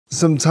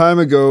Some time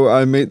ago,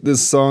 I made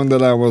this song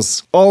that I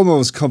was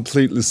almost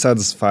completely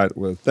satisfied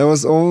with. There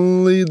was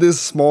only this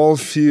small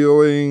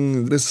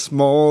feeling, this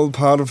small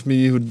part of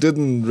me who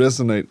didn't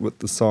resonate with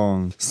the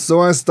song.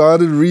 So I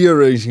started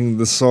rearranging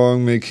the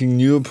song, making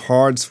new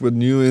parts with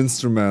new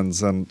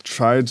instruments and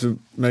tried to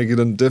make it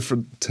in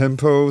different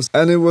tempos.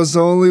 And it was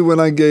only when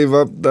I gave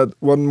up that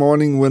one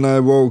morning when I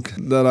woke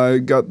that I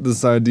got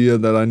this idea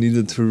that I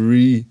needed to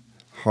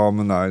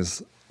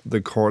re-harmonize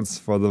the chords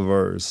for the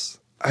verse.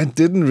 I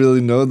didn't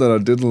really know that I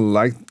didn't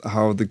like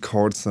how the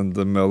chords and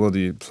the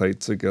melody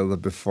played together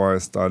before I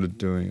started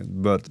doing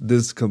it, but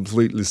this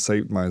completely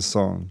saved my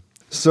song.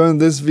 So in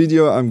this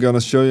video I'm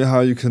gonna show you how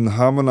you can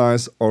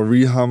harmonize or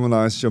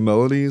reharmonize your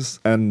melodies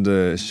and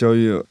show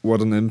you what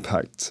an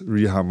impact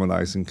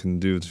reharmonizing can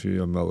do to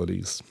your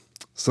melodies.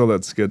 So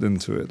let's get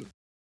into it.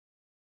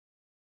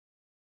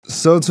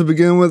 So to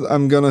begin with,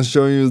 I'm gonna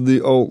show you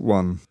the old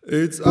one.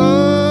 It's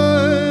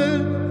all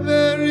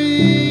very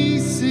easy.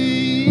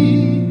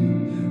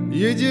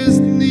 You just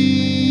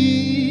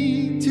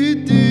need to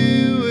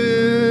do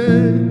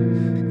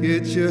it.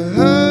 Get your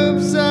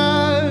hopes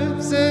up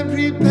and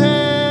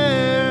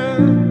prepare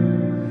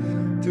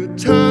to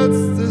touch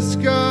the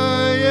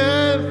sky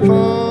and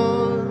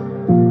fall.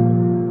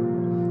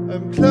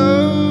 I'm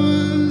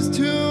close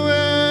to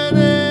an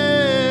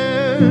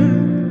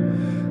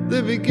end,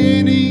 the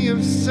beginning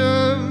of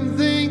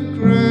something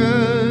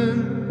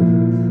grand.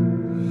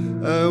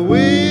 I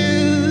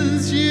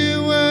wish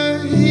you were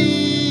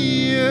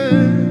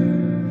here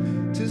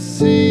to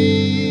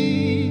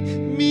see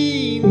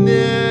me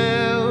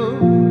now.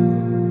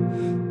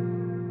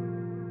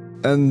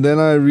 And then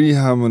I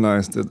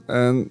reharmonized it,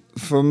 and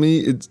for me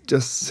it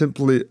just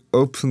simply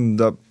opened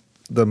up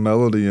the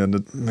melody and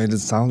it made it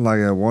sound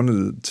like I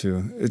wanted it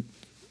to. It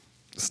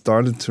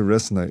started to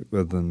resonate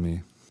within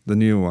me, the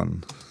new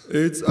one.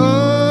 It's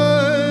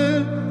all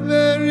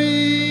very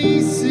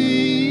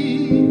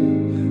easy.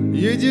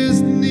 You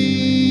just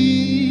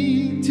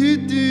need to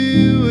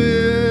do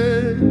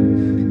it.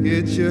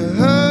 Get your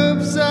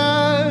hopes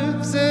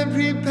up and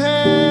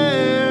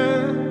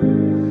prepare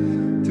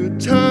to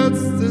touch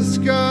the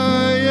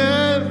sky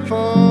and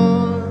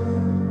fall.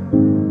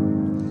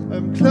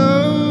 I'm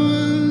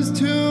close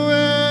to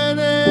an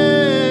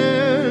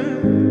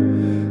end,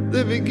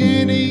 the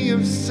beginning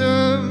of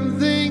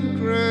something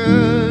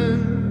grand.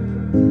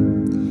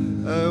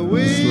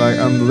 It's like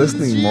I'm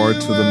listening more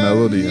to the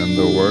melody and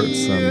the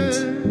words,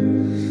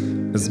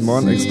 and it's more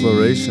an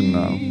exploration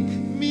now.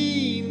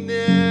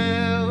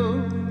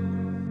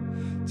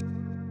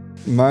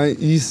 My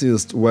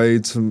easiest way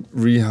to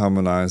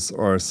reharmonize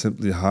or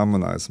simply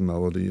harmonize a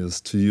melody is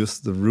to use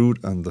the root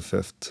and the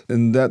fifth.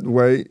 In that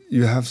way,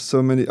 you have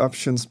so many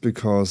options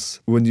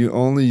because when you're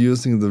only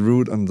using the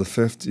root and the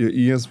fifth, your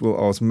ears will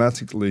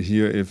automatically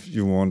hear if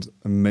you want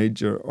a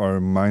major or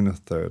a minor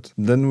third.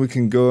 Then we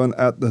can go and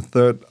add the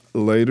third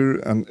later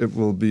and it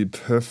will be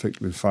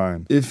perfectly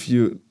fine. If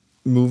you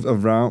move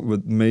around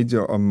with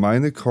major or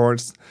minor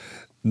chords,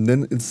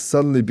 then it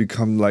suddenly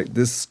becomes like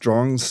this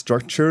strong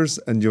structures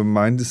and your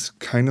mind is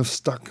kind of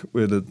stuck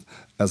with it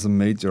as a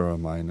major or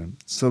minor.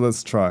 So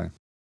let's try.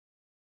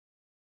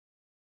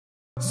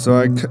 So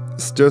I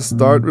just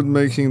start with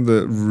making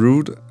the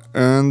root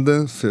and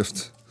the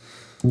fifth,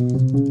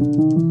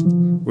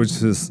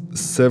 which is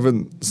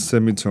 7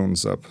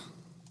 semitones up.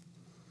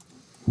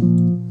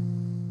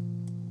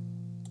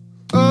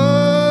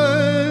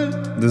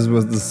 This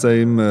was the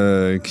same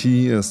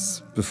key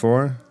as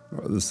before.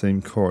 Or the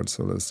same chord,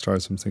 so let's try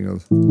something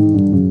else.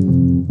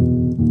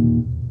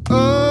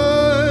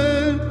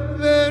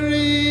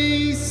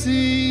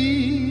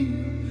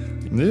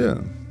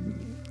 Yeah,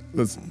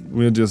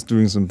 we're just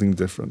doing something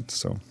different,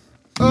 so.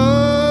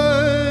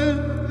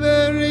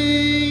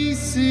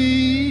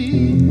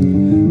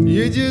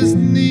 You just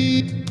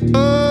need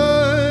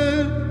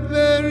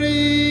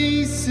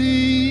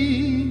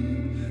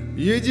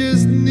you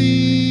just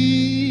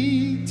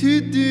need to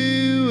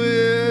do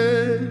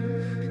it.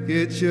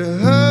 Get your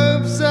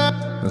hopes up.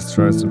 Let's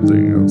try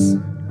something else.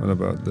 What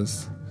about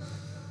this?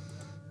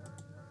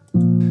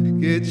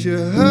 Get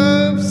your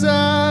hopes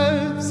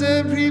up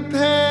and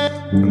prepare.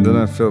 And then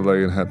I felt like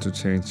it had to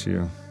change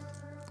here.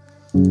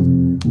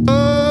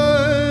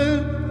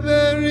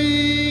 Very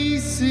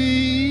easy.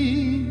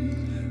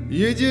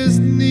 You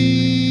just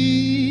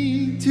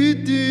need to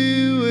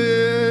do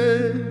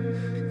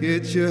it.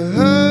 Get your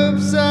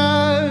hopes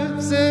up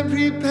and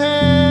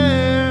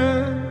prepare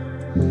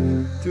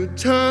to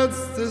touch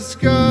the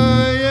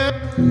sky.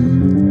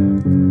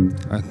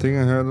 I think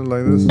I heard it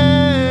like this.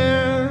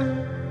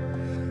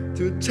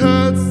 To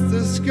touch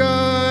the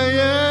sky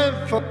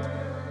and fall.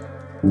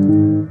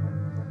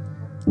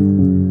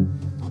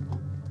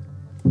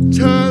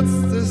 Touch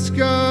the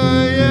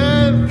sky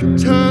and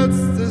touch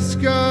the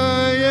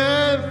sky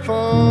and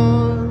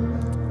fall.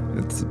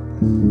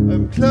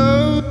 I'm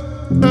close.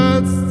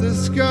 Touch the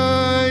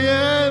sky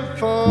and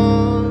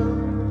fall.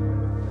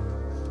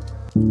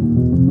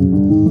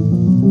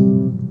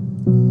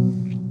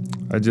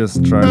 I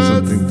just tried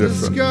something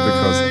different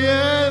because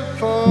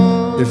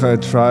if I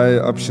try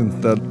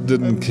options that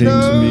didn't came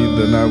to me,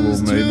 then I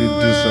will maybe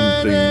do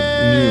something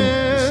new,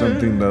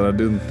 something that I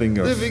didn't think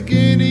of. The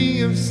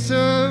beginning of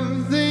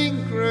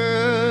something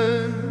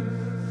grand.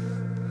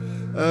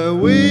 I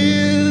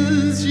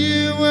wish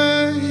you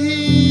were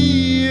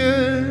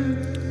here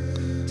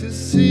to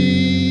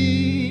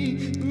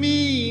see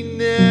me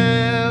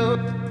now.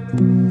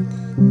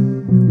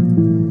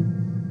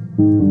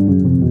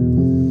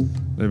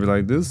 Maybe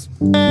like this.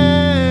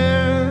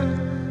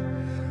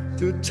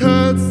 To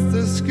touch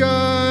the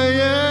sky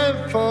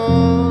and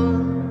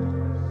fall.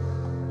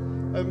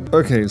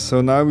 Okay,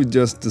 so now we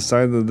just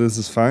decide that this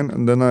is fine,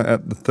 and then I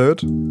add the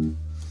third.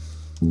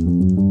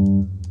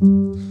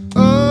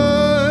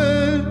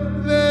 Oh,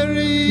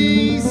 very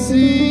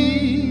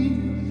easy.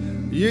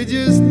 You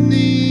just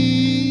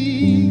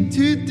need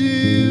to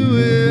do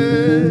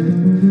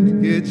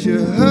it. Get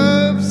your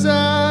hopes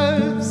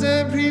up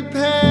and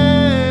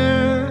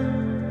prepare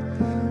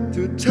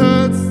to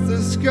touch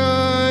the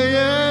sky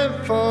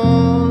and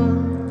fall.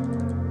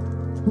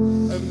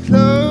 I'm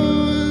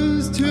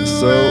close to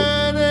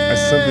I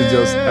simply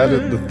just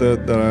added the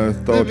third that I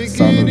thought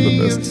sounded the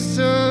best,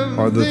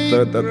 or the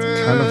third that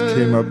kind of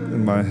came up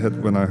in my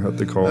head when I heard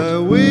the chord. I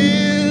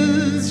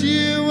wish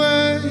you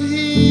were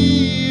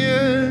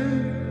here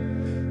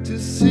to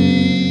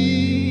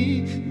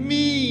see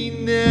me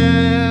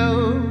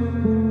now.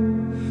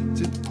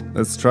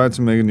 Let's try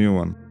to make a new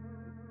one.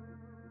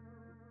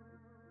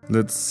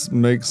 Let's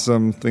make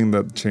something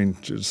that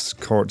changes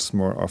chords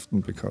more often,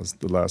 because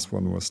the last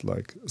one was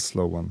like a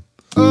slow one.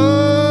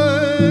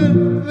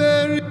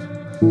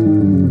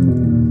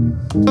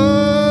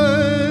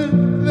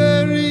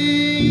 Very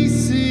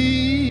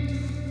easy.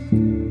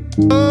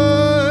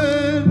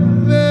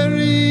 Very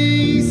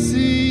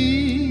easy.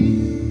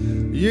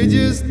 You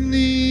just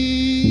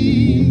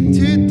need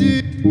to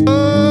do.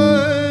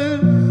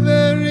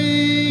 Very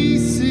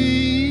easy.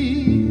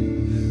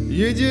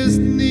 You just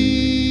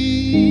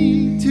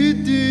need to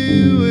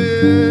do it.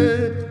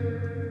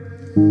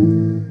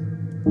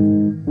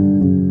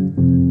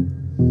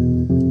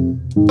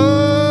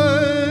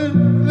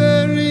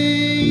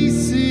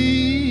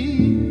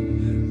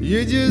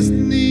 You just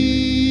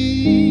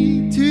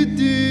need to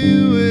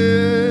do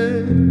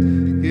it.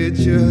 Get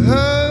your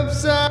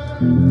hopes up.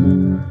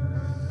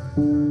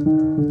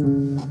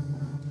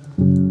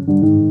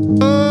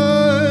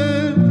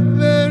 Oh,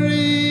 very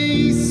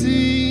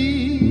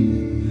easy.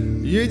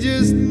 You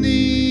just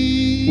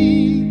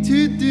need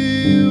to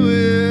do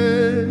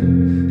it.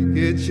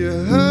 Get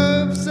your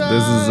hopes up.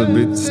 This is a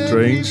bit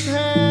strange.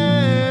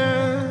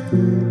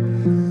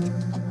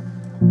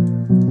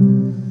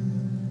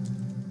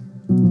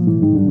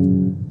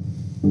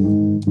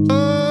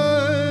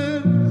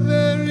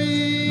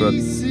 But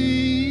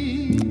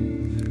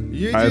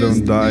I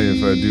don't die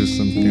if I do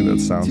something that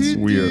sounds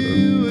weird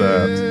or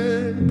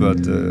bad.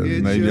 But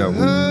maybe I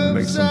will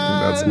make something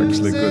that's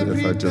actually good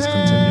if I just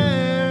continue.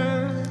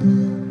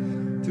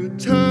 To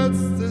touch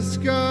the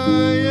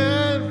sky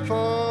and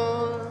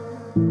fall.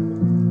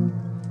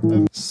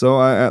 So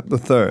I add the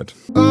third.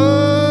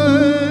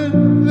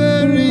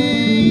 Very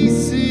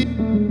easy.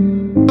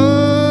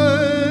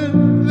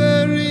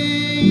 Very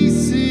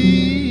easy.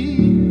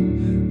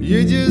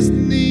 You just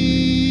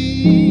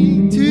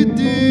need to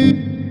do.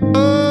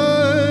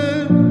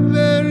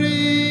 Very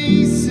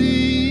easy.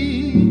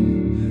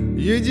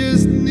 You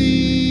just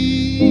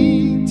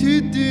need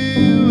to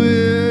do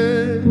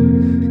it.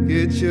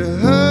 Get your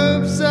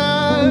hopes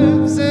up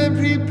and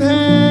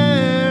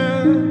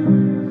prepare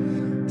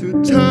to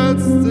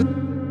touch the.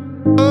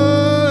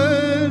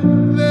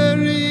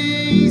 Very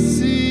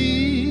easy.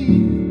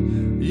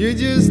 You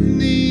just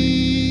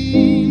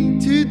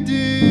need to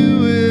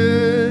do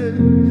it.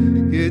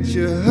 Get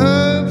your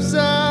hopes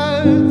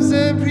up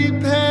and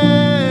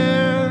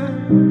prepare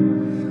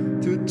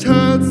to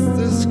touch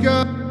the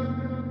sky.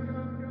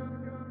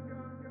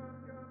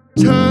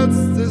 Touch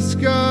the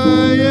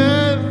sky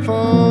and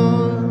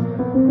fall.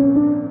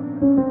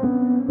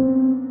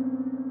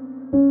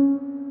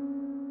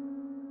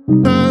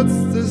 Touch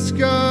the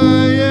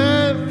sky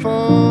and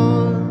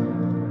fall.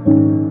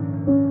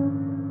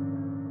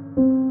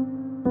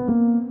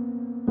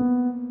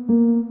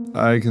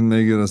 I can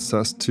make it a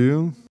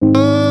sus2.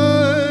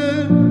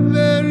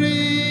 Very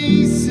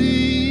easy.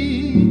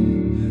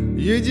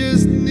 You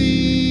just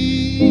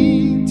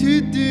need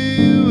to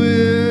do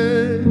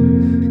it.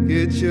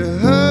 Get your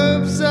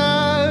hopes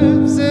up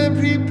and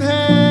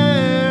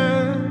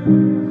prepare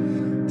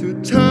to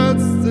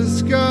touch the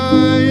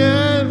sky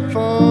and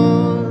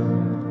fall.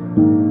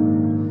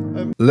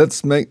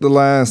 Let's make the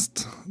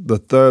last, the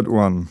third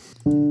one.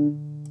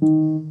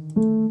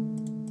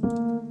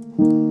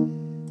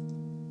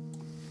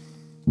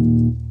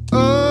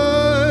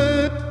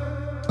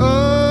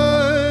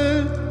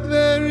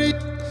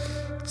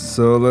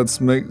 So let's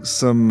make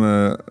some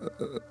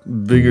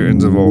bigger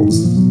intervals.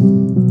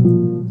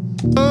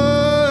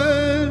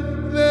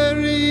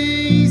 Very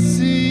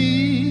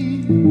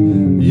easy.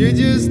 You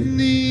just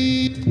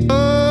need.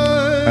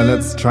 And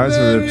let's try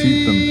to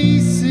repeat them.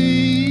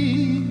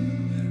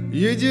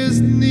 You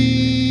just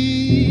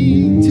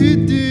need to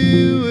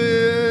do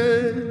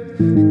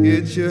it.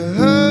 Get your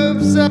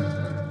hopes up.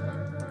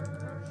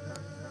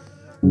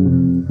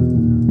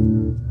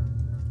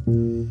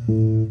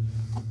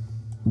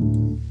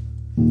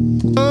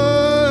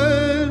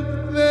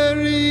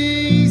 Very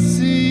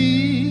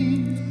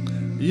easy.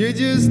 You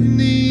just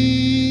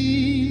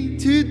need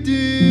to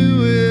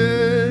do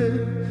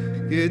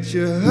it. Get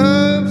your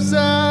hopes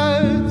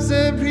up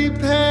and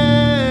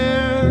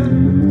prepare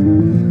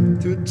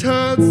to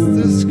touch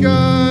the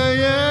sky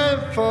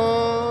and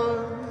fall.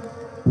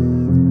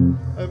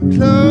 I'm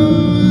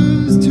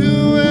close to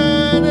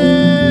an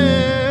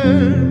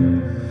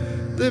end,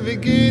 the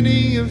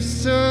beginning of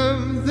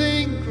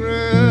something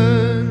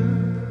grand.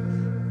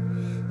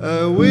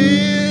 I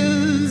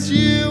wish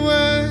you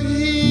were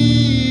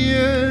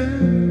here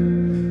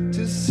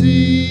to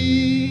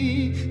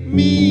see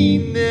me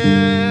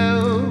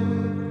now.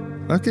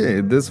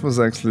 Okay, this was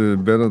actually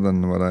better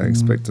than what I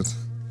expected.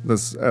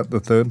 Let's add the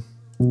third.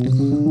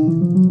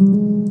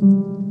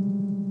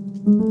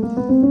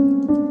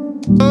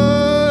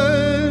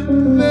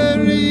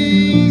 Very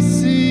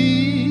easy.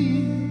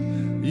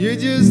 You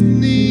just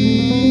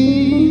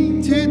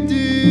need to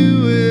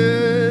do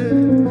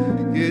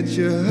it. Get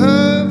your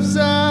hopes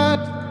up.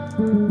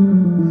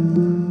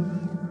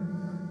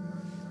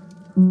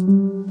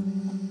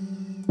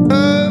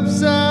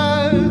 Hopes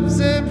up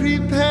and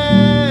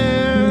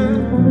prepare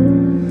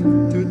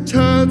to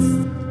touch.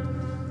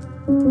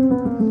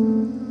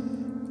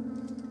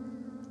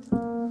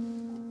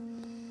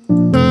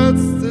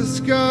 The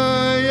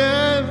sky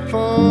and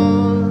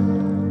fall.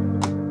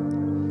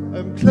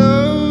 I'm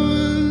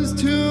close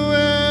to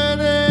an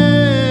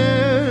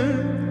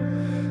end,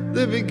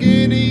 the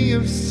beginning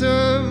of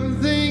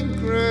something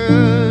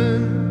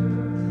grand.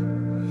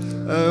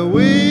 I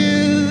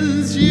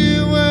wish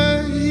you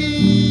were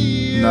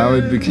here. Now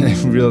it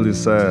became really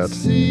sad.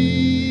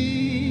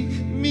 See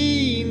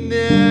me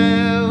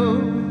now.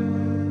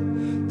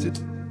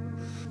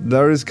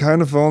 There is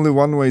kind of only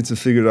one way to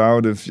figure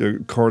out if your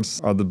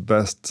chords are the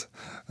best,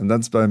 and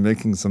that's by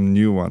making some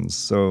new ones.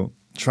 So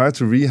try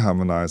to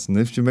reharmonize, and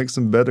if you make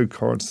some better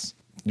chords,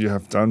 you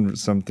have done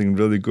something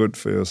really good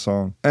for your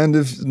song. And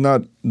if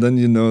not, then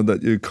you know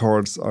that your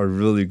chords are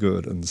really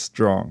good and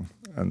strong.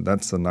 And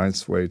that's a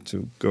nice way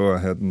to go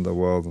ahead in the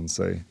world and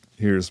say,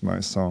 here's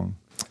my song.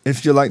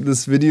 If you like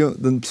this video,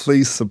 then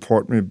please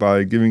support me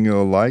by giving it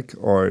a like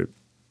or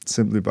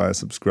simply by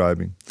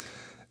subscribing.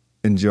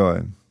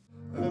 Enjoy.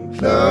 I'm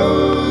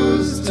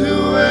close to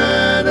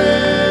an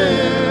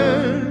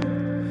end,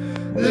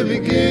 the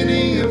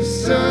beginning of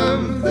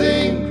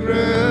something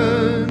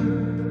grand.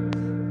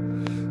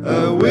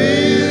 I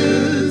wish